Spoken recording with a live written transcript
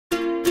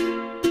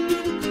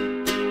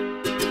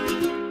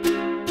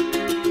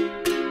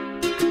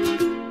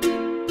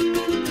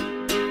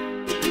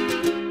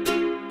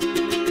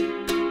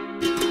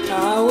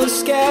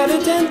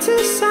a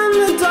dentist in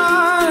the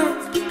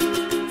dark.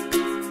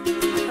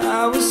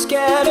 I was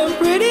scared of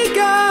pretty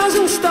girls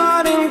and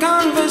starting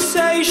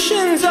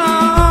conversations.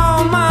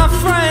 All my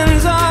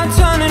friends are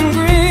turning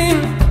green.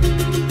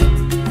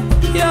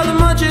 Yeah, the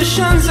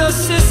magician's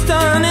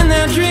assistant in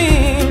their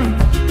dream.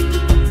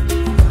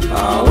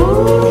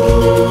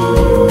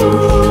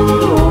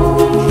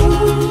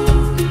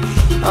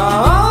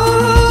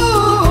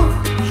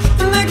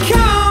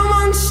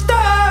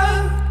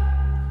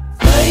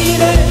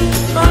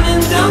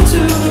 Running down to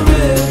the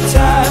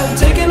riptide,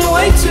 taken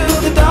away to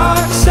the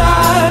dark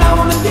side. I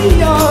wanna be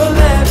your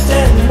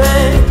left-hand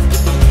man.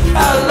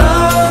 I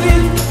love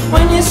you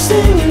when you're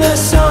singing that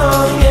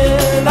song,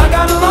 and I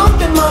got a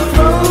lump in my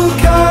throat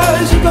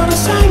 'cause you're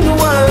gonna sing the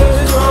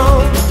words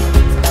wrong.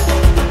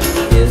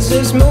 Is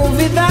this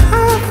movie that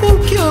I think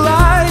you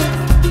like?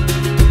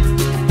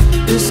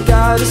 This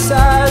guy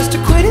decides to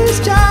quit his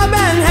job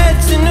and head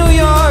to New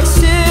York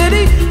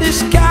City. This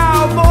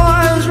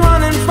cowboy's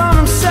running from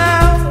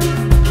himself.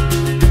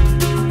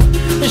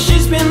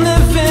 She's been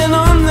living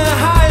on the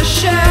highest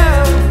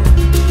shelf.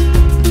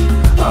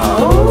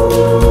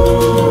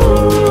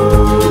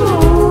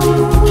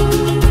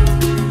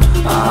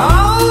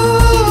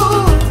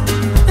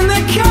 And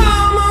they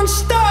come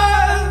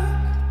unstuck.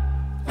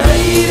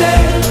 Lady,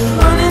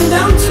 running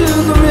down to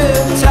the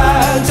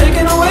riptide,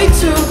 taken away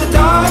to the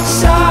dark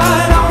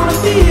side. I wanna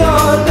be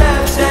your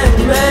left-hand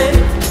man.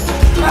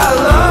 I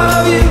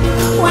love you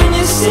when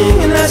you're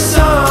singing that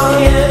song,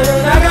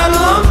 and I got a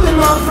lump in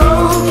my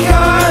throat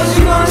 'cause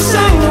you're gonna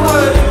sing the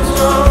words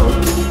wrong.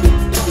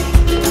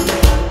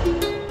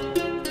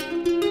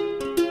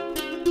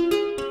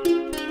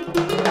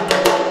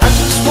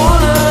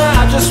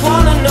 I just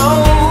wanna know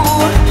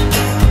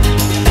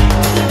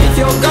if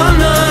you're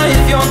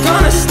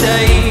gonna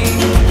stay.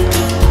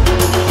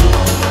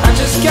 I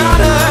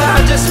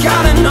just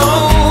gotta know.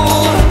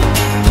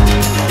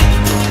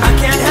 I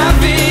can't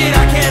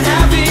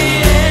have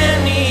it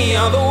any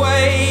other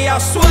way. I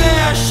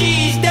swear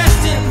she's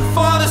destined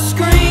for the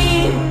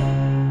screen.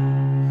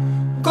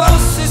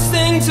 Closest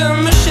thing to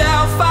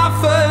Michelle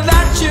Pfeiffer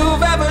that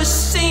you've ever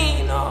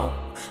seen. Oh,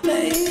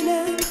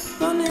 lady,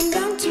 running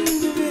down to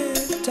the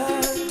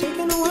riptide,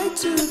 taken away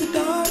to the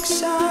dark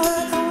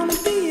side. I wanna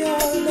be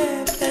your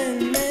left-hand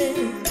man.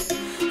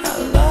 I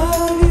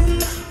love you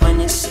when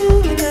you're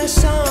singing that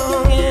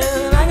song,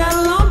 and I got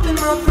a lump in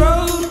my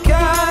throat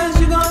 'cause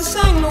you're gonna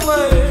sing the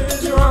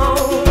words wrong.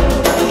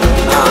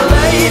 Oh,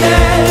 lady,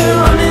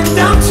 running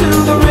down to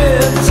the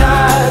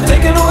riptide,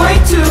 taken away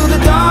to the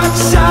dark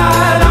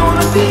side. I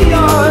wanna be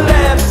your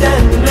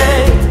left-hand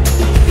man.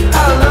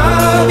 I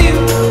love you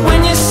when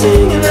you're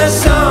singing that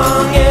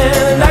song,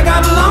 and I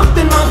got a lump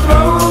in my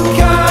throat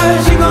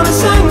 'cause you're gonna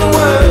sing the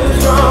words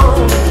wrong.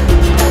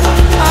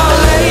 Oh,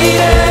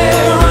 lady,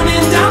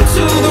 running down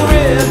to the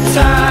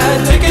riptide,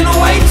 taken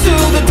away to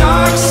the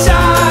dark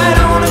side.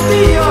 I wanna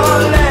be your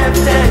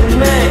left-hand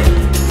man.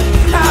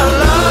 I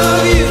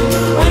love you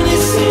when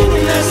you're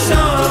singing that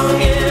song,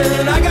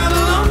 and I got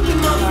a lump in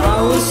my throat.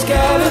 I was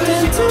scared of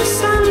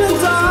dentists in the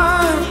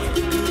dark.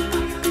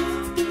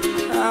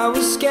 I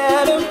was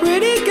scared of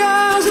pretty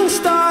girls and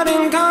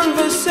starting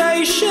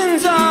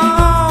conversations.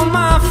 All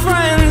my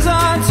friends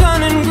are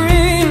turning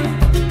green.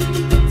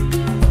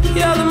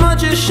 Yeah, the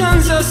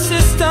magician's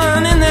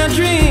assistant in their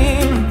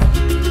dream.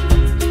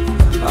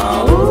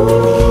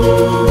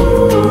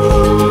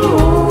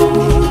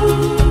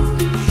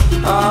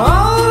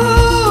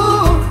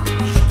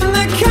 And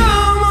they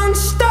come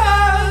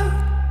unstuck.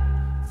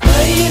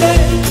 Lady,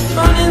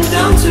 running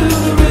down to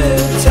the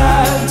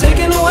riptide,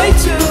 taken away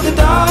to the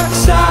dark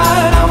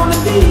side. I wanna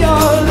be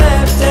your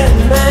left-hand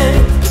man.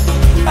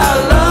 I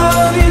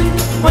love you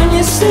when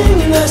you're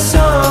singing that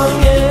song,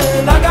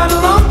 and I got a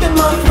lump in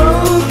my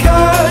throat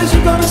 'cause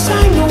you're gonna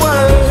sing the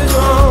words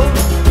wrong.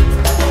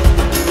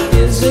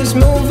 Is this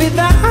movie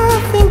that I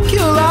think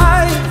you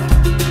like?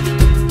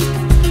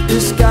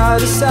 This guy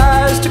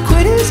decides to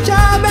quit his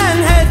job and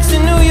head to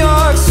New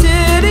York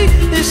City.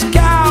 This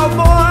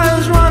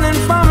cowboy's running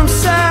from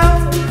himself.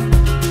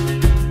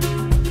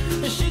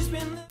 She's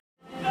been...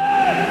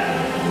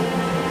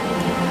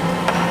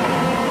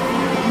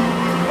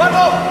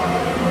 Bravo!